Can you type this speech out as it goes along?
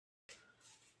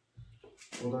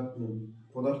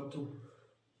পদার্থ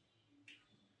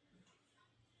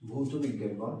ভৌত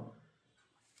বিজ্ঞান বা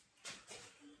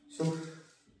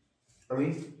আমি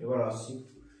এবার আসছি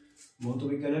ভৌত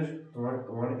বিজ্ঞানের তোমার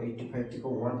 185 থেকে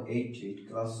 188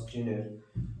 ক্লাস 10 এর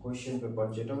কোশ্চেন পেপার,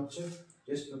 যেটা হচ্ছে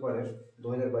টেস্ট পেপারের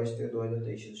 2022 থেকে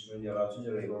 2023 এর স্টুডেন্ট যারা আছে,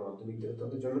 যারা এবার মাধ্যমিক দেবে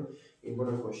তাদের জন্য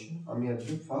ইম্পর্টেন্ট কোশ্চেন। আমি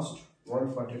আজকে ফার্স্ট ওয়ান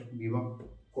পার্টের বিভাগ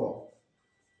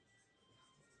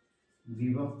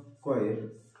ক এর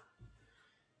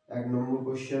এক নম্বর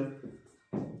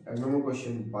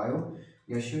কোশ্চেন বায়ো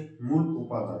গ্যাসের মূল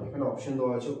উপাদান। এখানে অপশন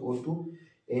দেওয়া আছে O2,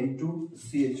 N2,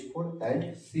 CH4 and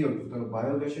CO2। তাহলে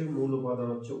বায়ো গ্যাসের মূল উপাদান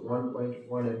হচ্ছে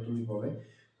 1.1 এর তুমি পাবে।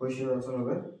 কোশ্চেন আনসার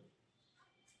হবে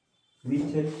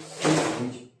মিথেন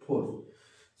CH4।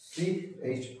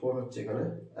 CH4 হচ্ছে এখানে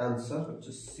আনসার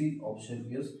হচ্ছে C, option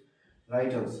is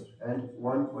right answer. And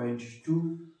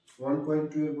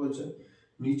 1.2 এর বলছে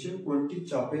নিচে কোনটি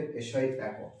চাপের এসআই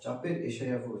একক? চাপের এসআই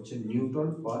একক হচ্ছে নিউটন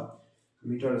পার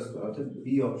মিটার স্কয়ার, অর্থাৎ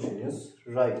B option is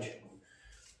right.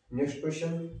 Next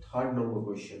question, third number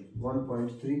question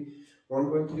 1.3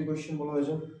 question বলা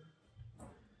হয়েছে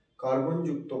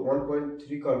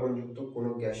 1.3 কার্বনযুক্ত কোন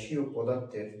গ্যাসীয়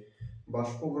পদার্থের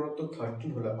বাষ্প ঘনত্ব 13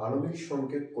 হলে আণবিক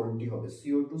সংকেত কোনটি হবে?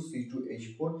 CO2,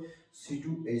 C2H4,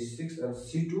 C2H6 and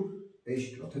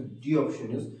C2H2, অর্থাৎ D option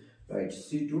is right,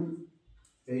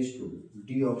 C2H2,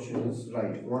 D option is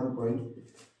right.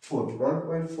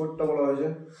 1.4 টা বলা হয়েছে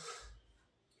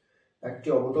একটি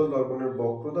অবতল দর্পণের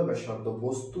বক্রতা ব্যাসার্ধ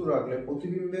বস্তু রাখলে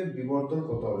প্রতিবিম্বের বিবর্তন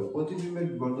কত হবে? প্রতিবিম্বের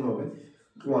বিবর্তন হবে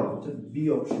 1, অর্থাৎ বি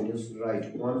অপশন ইজ রাইট।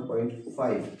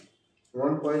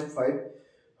 1.5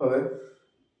 হবে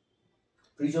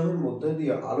প্রিজমের মধ্যে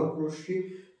দিয়ে আলোক রশ্মি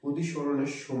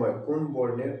প্রতিসরণের সময় কোন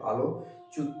বর্ণের আলো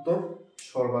চ্যুত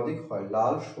সর্বাধিক হয়?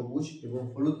 লাল, সবুজ এবং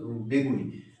হলুদ এবং বেগুনি।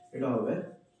 এটা হবে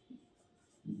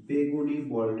বেগুনি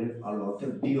বর্ণের আলো,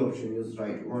 অর্থাৎ ডি অপশন ইজ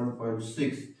রাইট।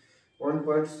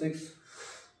 1.6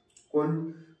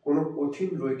 কোন কঠিন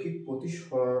রৈখিক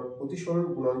প্রতিসরণ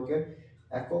গুণাঙ্কের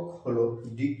একক হলো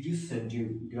ডিগ্রি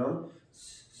সেন্টিগ্রাড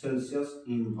সেলসিয়াস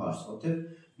ইনভার্স, অর্থাৎ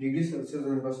ডিগ্রি সেলসিয়াস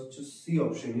ইনভার্স হচ্ছে সি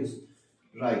অপশন ইজ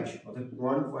রাইট, অর্থাৎ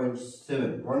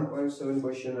 1.7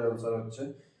 কোশ্চেনের আনসার হচ্ছে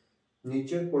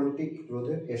নিচের কোনটি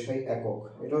রোধের এসআই একক?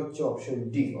 এটা হচ্ছে অপশন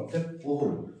ডি, অর্থাৎ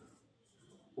ওহম,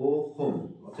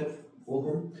 অর্থাৎ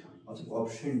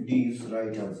option D is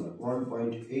right answer.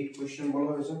 1.8 question বলা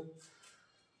হয়েছে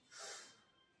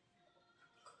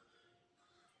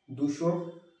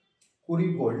 220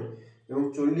 ভোল্ট এবং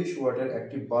 40 ওয়াটের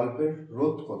একটি বাল্বের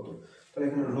রোধ কত? তাহলে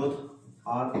এখানে রোধ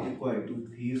R equal to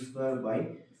V square by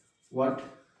watt,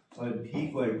 তাহলে ভি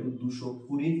ইকুয়াল টু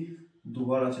 220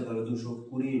 দুবার আছে, তাহলে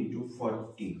 220 ইনটু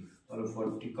 40, তাহলে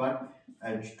 40 কাট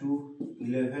এন্ড 2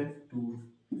 11 2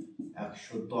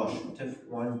 110, অর্থাৎ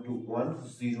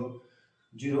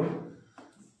 12100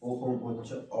 ওহম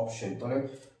হচ্ছে অপশন। তাহলে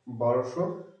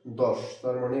 1210,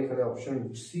 তার মানে এখানে option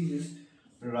C is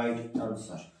right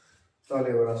answer. তাহলে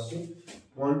এবার আসছি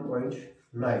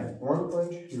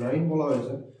 1.9 বলা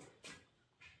হয়েছে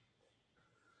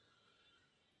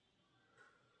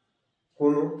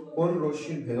কোন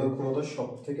রশ্মির ভেদন ক্ষমতা সব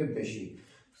থেকে বেশি?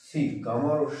 সি,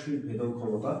 গামা রশ্মির ভেদন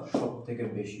ক্ষমতা সব থেকে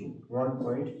বেশি।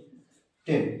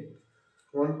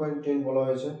 1.10 বলা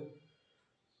হয়েছে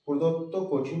প্রদত্ত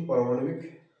কঠিন পারমাণবিক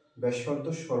ব্যাসার্ধ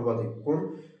সর্বাধিক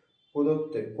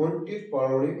কোনটির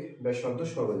পারমাণবিক ব্যাসার্ধ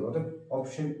সর্বাধিক? অর্থাৎ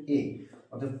অপশন এ,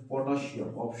 অর্থাৎ potassium,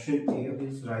 option A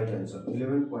is right answer.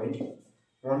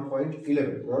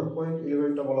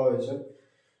 1.11টা বলা হয়েছে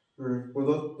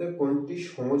প্রদত্তে কোনটি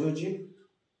সমযোজী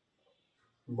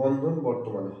বন্ধন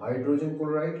বর্তমান? Hydrogen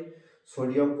chloride,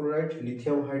 sodium chloride,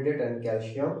 lithium hydrate and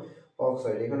calcium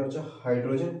oxide. এখানে হচ্ছে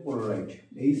হাইড্রোজেন ক্লোরাইড,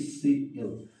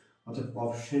 HCl, অর্থাৎ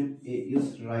option A is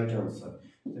right answer.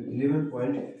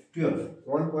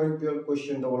 1.12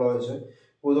 কোশ্চেনটা বলা হয়েছে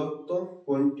প্রদত্ত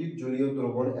কোনটি জলীয়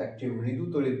দ্রবণ একটি মৃদু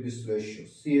তড়িৎ বিশ্লেষ্য?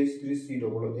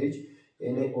 CH3COOH,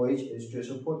 NaOH,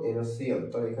 H2SO4, NaCl।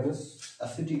 তাহলে এখানে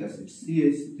acetic acid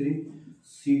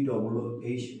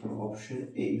CH3COOH, option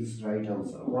A is right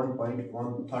answer.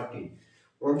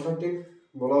 1.113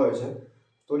 বলা হয়েছে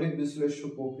তড়িৎ বিশ্লেষ্য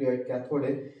প্রক্রিয়ায়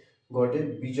ক্যাথোডে ঘটে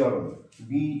বিজারণ,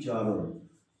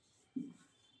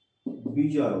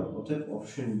 অর্থাৎ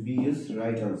option B is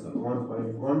right answer.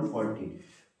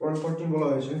 1.114 বলা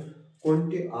হয়েছে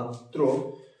কোনটি আর্দ্র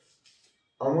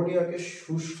অ্যামোনিয়াকে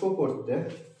শুষ্ক করতে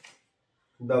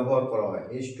ব্যবহার করা হয়?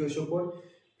 H2SO4,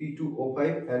 P2O5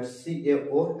 and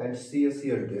CaO and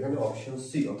CaCl2। এখানে অপশন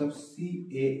সি, অর্থাৎ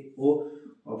CaO,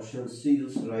 option C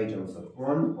is right answer.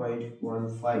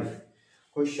 1.15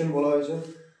 question বলা হয়েছে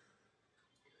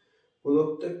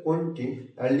প্রদত্ত কোনটি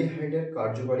অ্যালডিহাইডের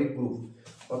কার্যকারী গ্রুপ?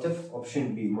 অতএব অপশন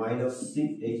বি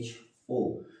 -CHO,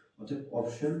 অতএব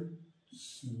option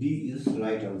B is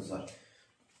right answer.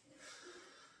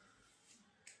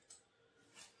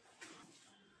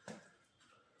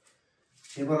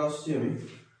 এবার আসছি আমি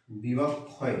বিভাগ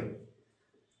ক্ষয়ে।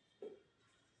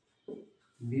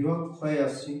 বিভাগ ক্ষয়ে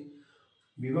আসছি।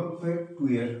 বিভাগ ক্ষয়ে 2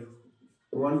 এর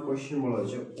 1 কোশ্চেন বলা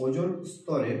হয়েছে ওজন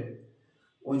স্তরের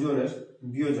ওজনের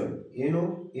বিয়োজন NO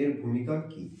এর ভূমিকা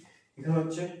কি। এখানে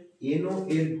হচ্ছে NO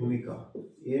এর ভূমিকা,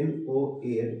 NO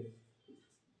এর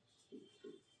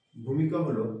ভূমিকা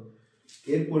হলো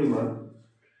এর পরিমাণ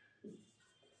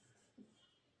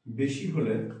বেশি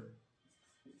হলে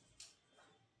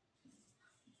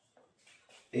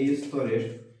এই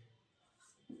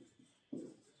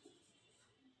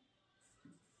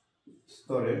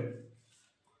স্তরের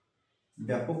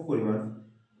ব্যাপক পরিমাণ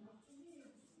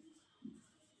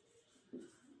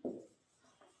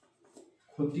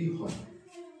ক্ষতি হয়।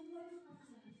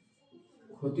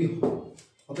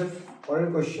 অতএব পরের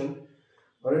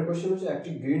কোশ্চেন হচ্ছে একটি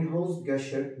গ্রিন হাউস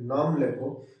গ্যাসের নাম লেখো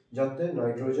যাতে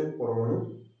নাইট্রোজেন পরমাণু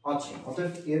আছে।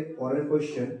 অতএব এর পরের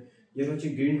কোশ্চেন যেটা হচ্ছে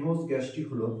গ্রিন হাউস গ্যাসটি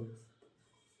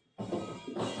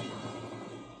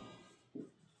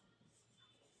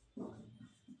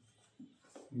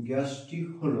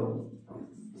হলো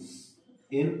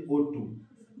NO2।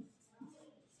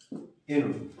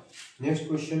 নেক্সট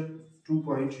কোশ্চেন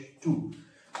 2.2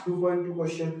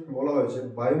 কোশ্চেন বলা হয়েছে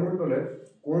বায়ুমণ্ডলের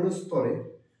কোন স্তরে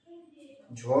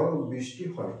ঝড় ও বৃষ্টি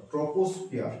হয়।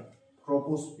 ট্রপোস্ফিয়ার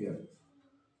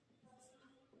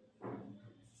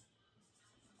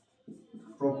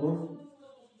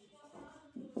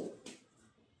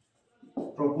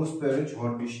ট্রপোস্ফিয়ারে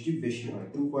ঝড় বৃষ্টি বেশি হয়।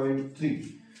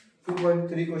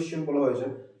 2.3 কোশ্চেন বলা হয়েছে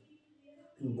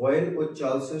বয়েল ও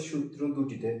চার্লসের সূত্র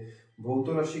দুটিতে ভৌত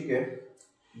রাশিকে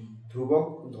ধ্রুবক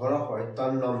ধরা হয়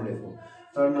তার নাম লেখো।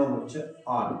 তার নাম হচ্ছে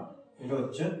R, এটা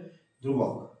হচ্ছে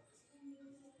ধ্রুবক।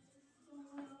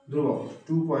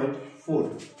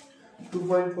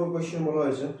 2.4 কোশ্চেন বলা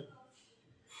হয়েছে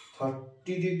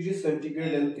 30 ডিগ্রি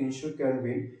সেন্টিগ্রেড এন্ড 300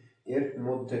 কেলভিন এর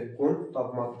মধ্যে কোন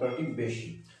তাপমাত্রাটি বেশি।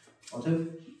 অতএব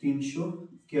 300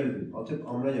 কেলভিন, অতএব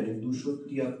আমরা জানি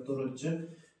 273 হচ্ছে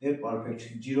এর পারফেক্ট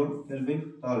 0 কেলভিন।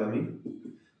 তাহলে আমি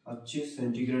পাচ্ছি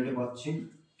সেন্টিগ্রেডে পাচ্ছি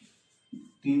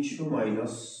 300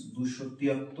 মাইনাস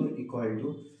 273 ইকুয়াল টু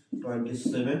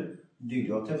 27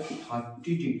 ডিগ্রি, অর্থাৎ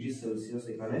 30 ডিগ্রি সেলসিয়াস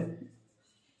এখানে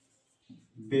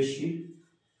বেশি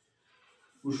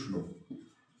উষ্ণ।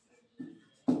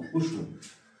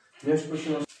 নেক্সট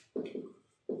কোশ্চেন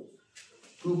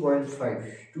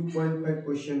 2.5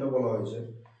 কোশ্চেনটা বলা হয়েছে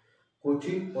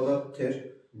কঠিন পদার্থের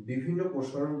বিভিন্ন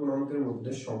প্রসারণ গুণাঙ্কের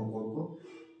মধ্যে সম্পর্ক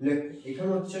লেখ।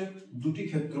 এখানে হচ্ছে দুটি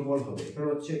ক্ষেত্রফল হবে। এখানে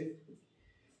হচ্ছে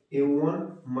A1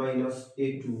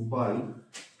 A2 বাই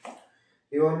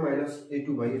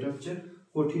এটা হচ্ছে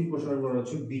কঠিন প্রসারণ গুণাঙ্ক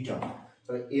হচ্ছে বিটা।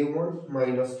 তাহলে A1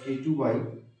 A2 by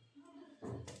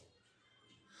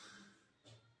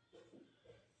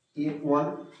A1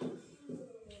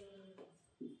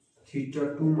 theta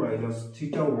 2 minus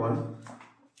theta 1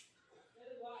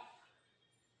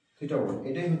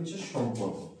 এটাই হচ্ছে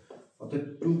সম্পর্ক। অর্থাৎ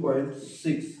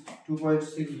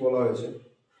 2.6 বলা হয়েছে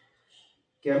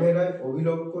ক্যামেরায়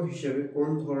অভিলক্ষ্য হিসেবে কোন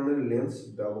ধরনের লেন্স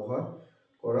ব্যবহার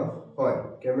করা হয়।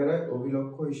 ক্যামেরায়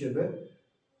অভিলক্ষ্য হিসেবে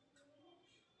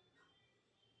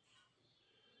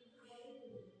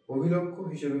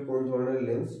কোন ধরনের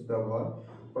লেন্স ব্যবহার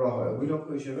করা হয়।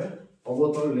 অভিলক্ষ্য হিসেবে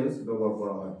অবতল লেন্স ব্যবহার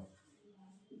করা হয়।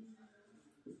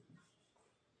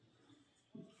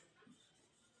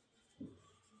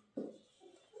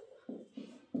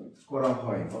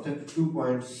 অর্থাৎ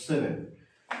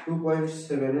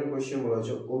 2.7 এর কোশ্চেন বলা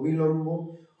হচ্ছে অবিলম্ব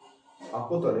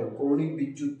আপতনে কৌণিক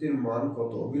বিচ্যুতির মান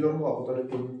কত। অবিলম্ব আপতনে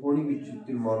কৌণিক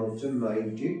বিচ্যুতির মান হচ্ছে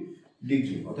 90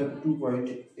 ডিগ্রি। অর্থাৎ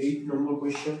 2.8 নম্বর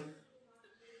কোশ্চেন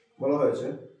বলা হয়েছে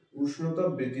উষ্ণতা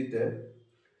বৃদ্ধিতে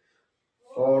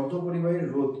অর্ধপরিবাহী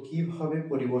রোধ কিভাবে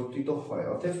পরিবর্তিত হয়।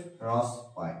 অর্থাৎ হ্রাস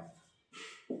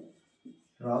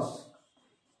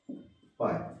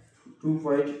পায়।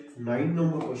 2.9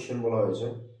 নম্বর কোশ্চেন বলা হয়েছে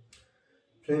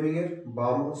ফ্লেমিং এর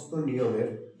বাম হস্ত নিয়মের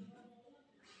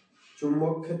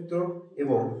চুম্বক ক্ষেত্র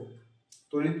এবং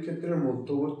তড়িৎ ক্ষেত্রের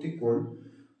মধ্যবর্তী কোণ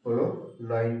হলো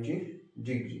 90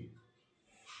 ডিগ্রি।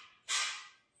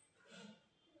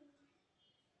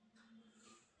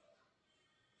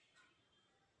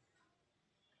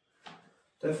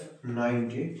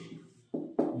 90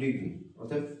 ডিগ্রি।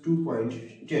 অর্থাৎ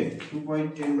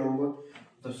 2.10 নম্বর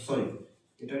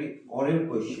এটারই অরের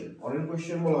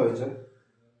কোশ্চেন বলা হয়েছে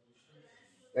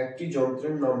একটি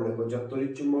যন্ত্রের নাম লেখো যা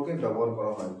তড়িৎ চুম্বকে ব্যবহার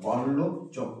করা হয়। বার্লো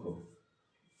চক্র।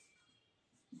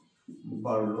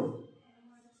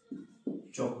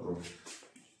 চক্র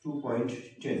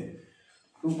 2.10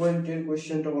 2.10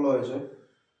 কোশ্চেনটা বলা হয়েছে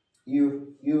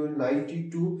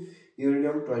U92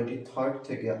 ইউরেনিয়াম 23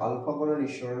 থেকে আলফা কণা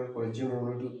নিঃসরণের পরে যে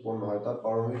মৌলটি উৎপন্ন হয় তার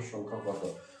পারমাণবিক সংখ্যা কত?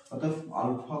 অর্থাৎ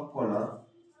আলফা কণা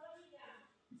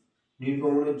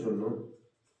নির্গমনের জন্য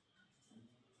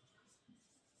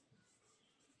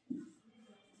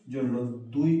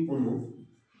 2 অণু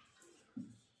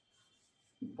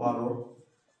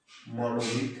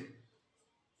পারমাণবিক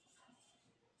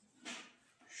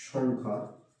সংখ্যা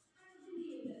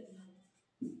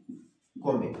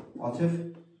কমে, অতএব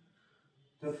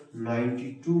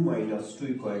 92 minus 2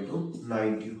 equal to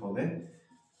 90 হবে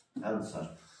आंसर।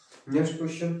 नेक्स्ट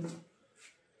क्वेश्चन,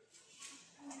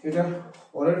 এটা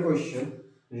পরের কোশ্চেন,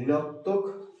 ঋণাত্মক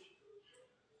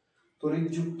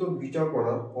তড়িৎযুক্ত বিটা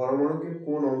কণা পরমাণুকে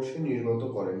কোন অংশে নির্গত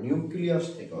করে? নিউক্লিয়াস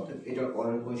থেকে। অর্থাৎ এটা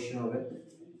পরের কোশ্চেন হবে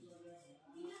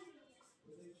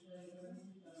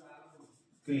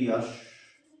নিউক্লিয়াস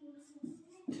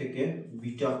থেকে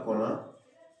বিটা কণা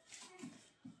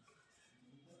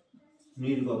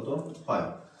নির্গত হয়।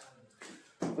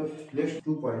 তো নেক্সট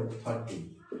 2.13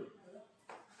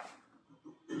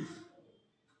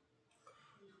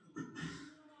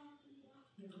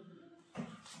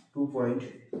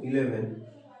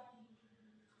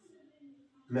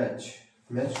 2.11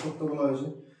 ম্যাচ করতে বলা হয়েছে।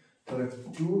 তাহলে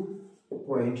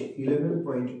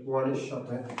 2.11.1 এর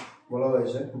সাথে বলা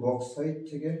হয়েছে বক্সাইট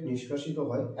থেকে নিষ্কাশিত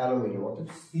হয় অ্যালুমিনিয়াম, অর্থাৎ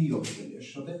সি অপশন, এর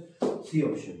সাথে সি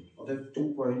অপশন। অর্থাৎ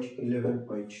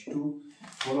 2.11.2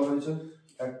 বলা হয়েছে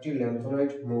একটি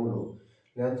ল্যান্থোনাইট মৌল,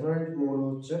 ল্যান্থোনাইট মৌল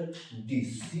হচ্ছে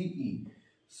DCE,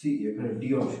 এখানে D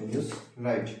option is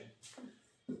right,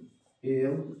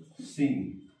 AMCE।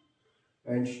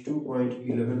 and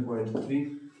 2.11.3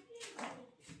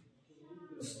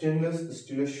 stainless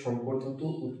স্টিলের সংকর ধাতু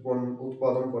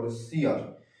উৎপাদন করে CR,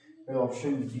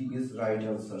 option D is right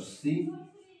answer,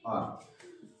 CR।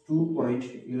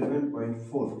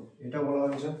 2.11.4 এটা বলা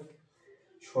হয়েছে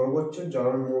সর্বোচ্চ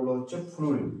জ্বালানি মৌল হচ্ছে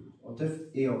ফ্লুরিন, অতএব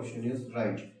A option is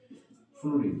right,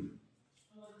 fluorine.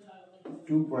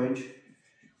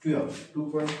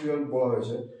 2.12 বলা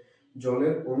হয়েছে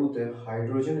জলের অণুতে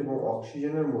হাইড্রোজেন এবং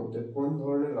অক্সিজেনের মধ্যে কোন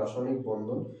ধরনের রাসায়নিক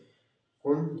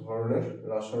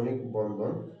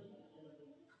বন্ধন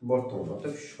বর্তমান,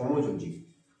 অর্থাৎ সমযোজী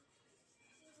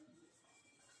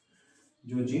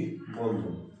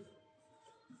বন্ধন,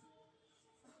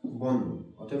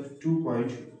 অর্থাৎ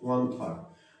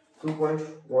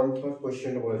 2.13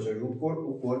 কোশ্চেনটা বলেছে রূপোর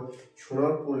উপর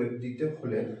সোনার প্রলেপ দিতে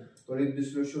হলে তড়িৎ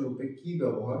বিশ্লেষ্য রূপে কি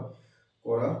ব্যবহার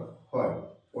করা হয়?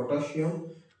 পটাশিয়াম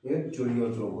এর জলীয়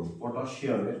দ্রবণ,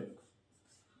 পটাশিয়ামের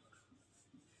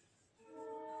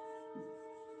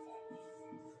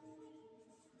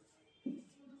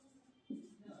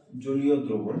জলীয়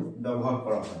দ্রবণ ব্যবহার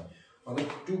করা হয়। অর্থাৎ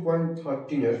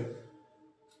 2.13 এর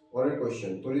পরের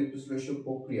কোশ্চেন, তড়িৎ বিশ্লেষ্য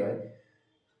প্রক্রিয়ায়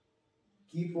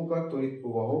কি প্রকার তড়িৎ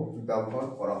প্রবাহ ব্যবহার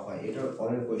করা হয়? এটার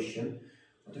পরের কোশ্চেন,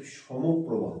 অর্থাৎ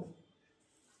সমপ্রবাহ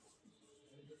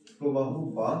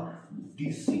বা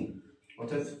ডিসি।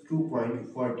 অর্থাৎ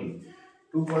 2.14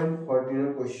 এর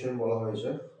কোশ্চেন বলা হয়েছে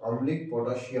আম্লিক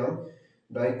পটাশিয়াম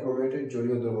ডাইক্রোমেটের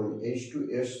জলীয় দ্রবণ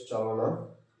H2S চালনা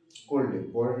করলে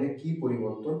বর্ণে কি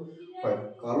পরিবর্তন হয়?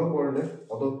 কালো বর্ণের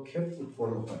পদক্ষেপ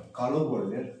উৎপন্ন হয়, কালো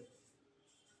বর্ণের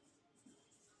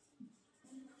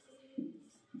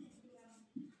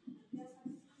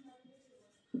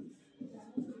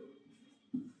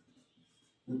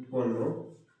উৎপন্ন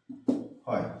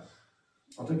হয়।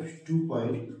 অর্থাৎ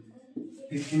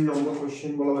 2.15 নম্বর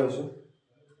কোশ্চেন বলা হয়েছে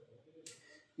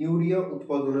ইউরিয়া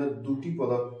উৎপাদনের দুটি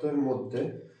পদার্থের মধ্যে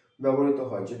ব্যবহৃত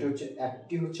হয়, যেটা হচ্ছে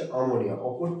একটি হচ্ছে অ্যামোনিয়া,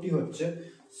 অপরটি হচ্ছে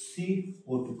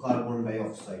CO2 কার্বন ডাই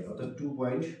অক্সাইড। অর্থাৎ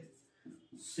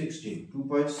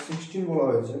 2.16 বলা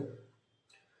হয়েছে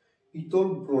পিতল,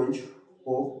 ব্রোঞ্জ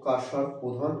ও কাঁসার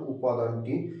প্রধান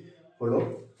উপাদানটি হলো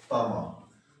তামা।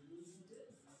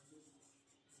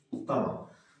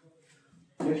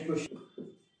 নেক্সট কোশ্চেন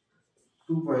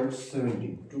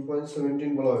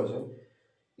 2.17 বলা হয়েছে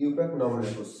ইউপ্যাক নাম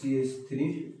লেখো CH3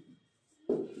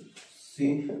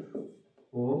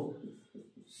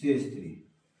 CH3।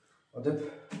 অর্থাৎ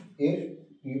এর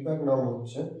ইউপ্যাক নাম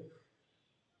হচ্ছে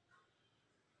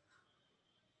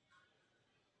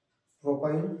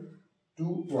প্রোপাইন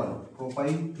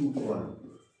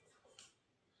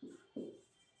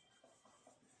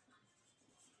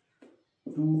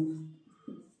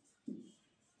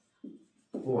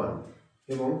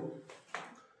এবং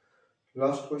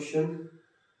লাস্ট কোশ্চেন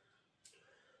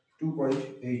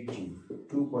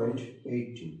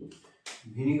 2.18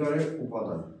 ভিনিগারের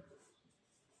উপাদান।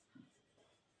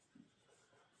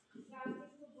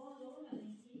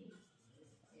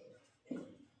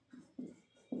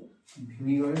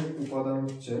 ভিনিগারের উপাদান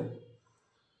হচ্ছে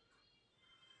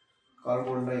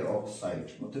কার্বন ডাই অক্সাইড,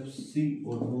 অর্থাৎ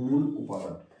CO মূল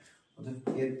উপাদান। অর্থাৎ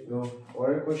এর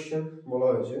পরের কোশ্চেন বলা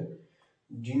হয়েছে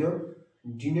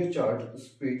জিনেচার্ড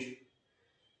স্পিড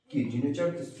কি?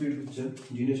 জিনেচার্ড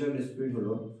স্পিড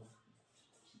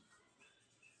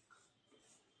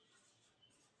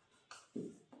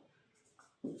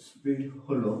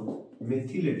হলো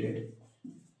মেথিলেটেড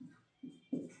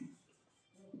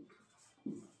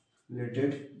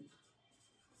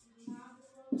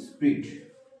স্পিড।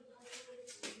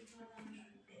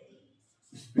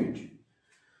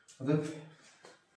 অর্থাৎ